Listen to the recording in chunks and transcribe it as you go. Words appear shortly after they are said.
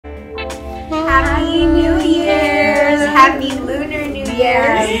Happy New Year's! Happy Lunar New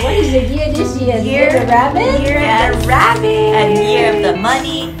Year! What is the year this year? Year of the rabbit? Year of the rabbit! And year of the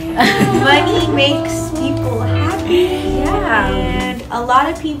money. Money makes people happy. Yeah. And a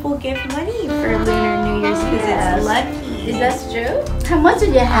lot of people give money for Lunar New Year's because it's lucky. Is that true? How much do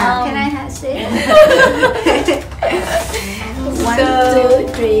you have? Can I say it? 1,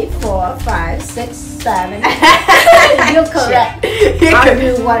 2, 3, 4, 5, 6, 7. You're correct. I'll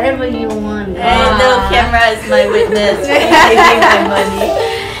do whatever you want. No camera is my witness. Giving my money.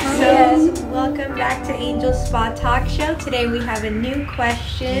 So, welcome back to Angel Spa Talk Show. Today we have a new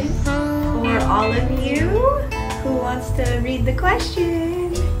question for all of you. Who wants to read the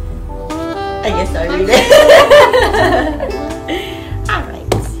question? I guess I'll read it.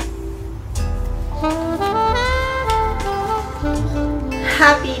 Alright.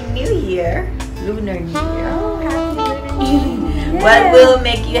 Happy New Year. Lunar New Year. Oh, happy Lunar New Year. What will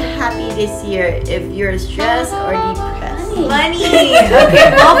make you happy this year if you're stressed or depressed? Money. Okay,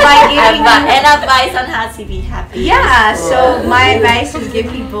 well, by giving And advice on how to be happy. Yeah, so my advice is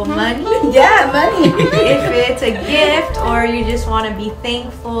give people money. Yeah, money. If it's a gift or you just want to be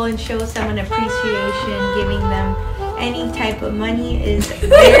thankful and show someone appreciation, giving them any type of money is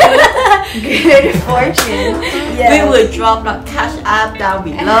very good fortune. We will drop the cash app down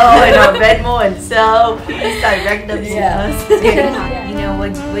below in our Venmo, and so please direct them to us. You know,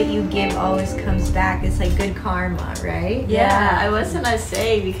 what you give always comes back. It's like good karma, right? Yeah, I was gonna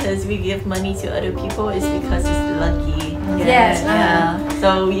say because we give money to other people is because it's lucky. Yes. Yeah.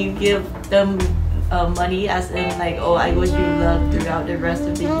 So you give them money as in like, oh, I wish you luck throughout the rest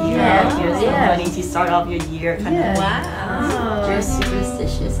of the year. Yeah. Here's some money to start off your year, kind of. Wow. You're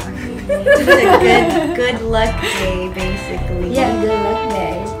superstitious, aren't you? It's a good luck day, basically. Yeah, good luck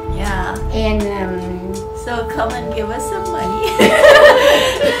day. Yeah. And So come and give us some money.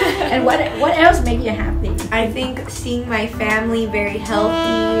 and what else make you happy? I think seeing my family very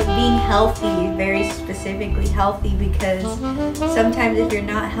healthy, being healthy, very specifically healthy, because sometimes if you're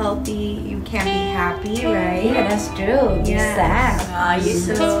not healthy, you can't be happy, right? Yeah, that's true. Yeah. Sad. You're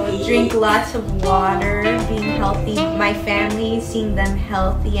so sweet. Drink lots of water, being healthy. My family, seeing them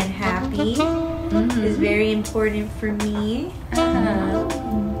healthy and happy is very important for me.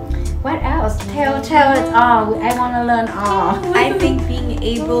 What else? Tell it all. I want to learn all. I think being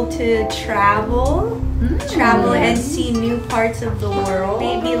able to travel and see new parts of the world,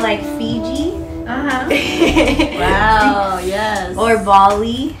 maybe like Fiji. Wow, yes. Or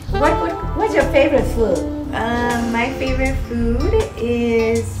Bali. What's your favorite food? My favorite food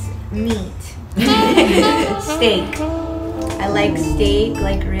is meat. Steak. I like steak,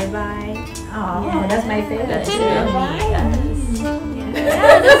 like ribeye. Oh, Yeah. that's my favorite That's too.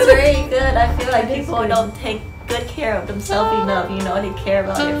 Yeah, that's very good. I feel like people don't take good care of themselves enough. You know, they care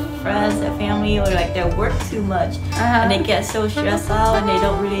about their friends, their family, or like their work too much, and they get so stressed out and they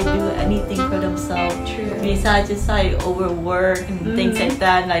don't really do anything for themselves. True. Besides just like overwork and things like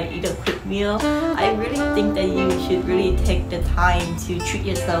that, and like eat a quick meal. I really think that you should really take the time to treat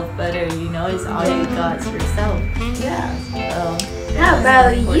yourself better. You know, it's all you got is yourself. Yeah. So. How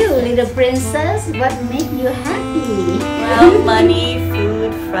about you, little princess? What make you happy? Well, money,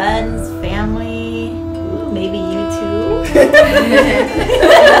 food, friends, family. Ooh, maybe you too.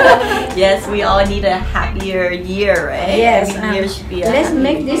 Yes, we all need a happier year, right? Yes. Every year should be a Let's happier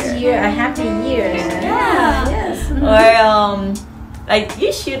make this year a happy year. Yeah. Yes. Or like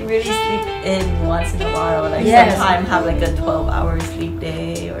you should really sleep in once in a while. Like sometime have like a 12-hour sleep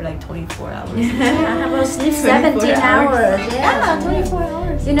day or like 24 hours. How about sleep 17 hours? Yeah, 24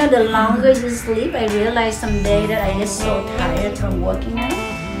 hours. You know, the longer you sleep, I realize someday that I get so tired from working out.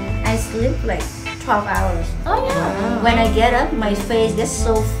 I sleep like 12 hours. Oh yeah. When I get up, my face gets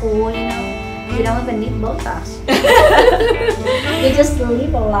so full, you know. You don't even need Botox. You just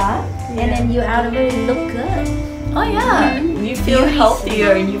sleep a lot, and then you out of it, you look good. Oh yeah, you feel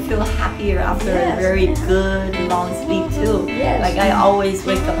healthier and you feel happier after a very good long sleep too. Yes. Like I always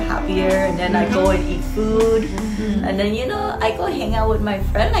wake up happier, and then I go and eat food, and then you know I go hang out with my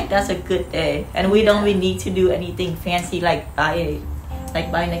friend. Like that's a good day, and we don't really need to do anything fancy like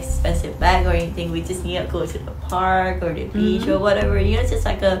buy an expensive bag or anything. We just need to go to the park or the beach or whatever. You know, it's just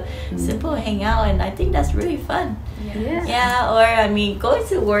like a simple hangout, and I think that's really fun. Yeah. Yeah, or I mean, going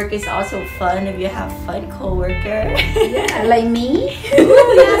to work is also fun if you have fun coworker. Yeah, like me.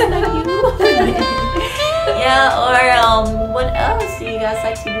 Yeah, like you. Yeah, or what else do you guys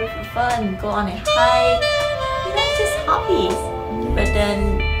like to do for fun? Go on a hike. You know, just hobbies. But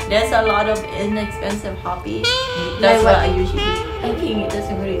then There's a lot of inexpensive hobbies. That's what I usually do. Hiking, it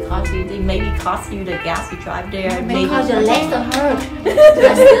doesn't really cost you anything. Maybe cost you the gas to drive there. Maybe cause your legs don't hurt.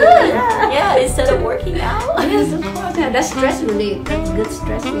 That's good. Yeah, instead of working out. Yes, of course. Yeah, that's stress relief. That's good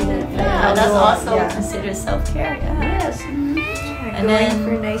stress relief. Yeah, that's also considered self-care. Yeah. Yes. And then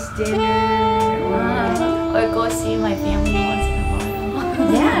for a nice dinner. Or go see my family once in a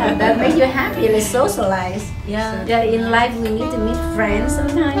while. Yeah, that makes you happy. Like socialize. Yeah. Yeah, in life we need to meet friends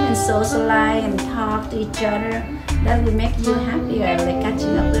sometimes and socialize and talk to each other. That will make you happier. Like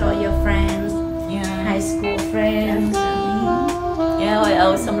catching up with all your friends, high school friends. Yeah,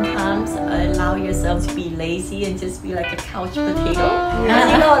 or sometimes allow yourself to be lazy and just be like a couch potato.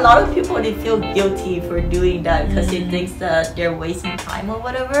 And you know, a lot of people, they feel guilty for doing that because they think that they're wasting time or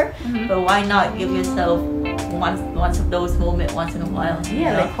whatever. But why not give yourself once of those moments once in a while?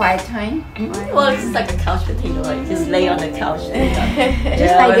 Yeah, like quiet time. Well, it's just like a couch potato, right? Just lay on the couch.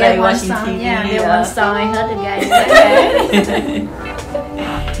 Just like that one song. TV, Yeah, that one song I heard the guys.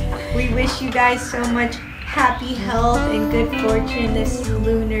 We wish you guys so much happy health and good fortune this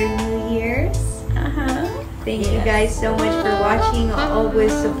Lunar New Year's. Thank you guys so much for watching,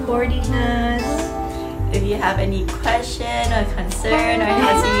 always supporting us. If you have any question or concern or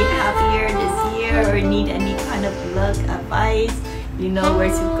how to be happier this year or need any kind of luck advice, you know where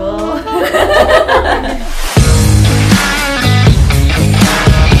to go.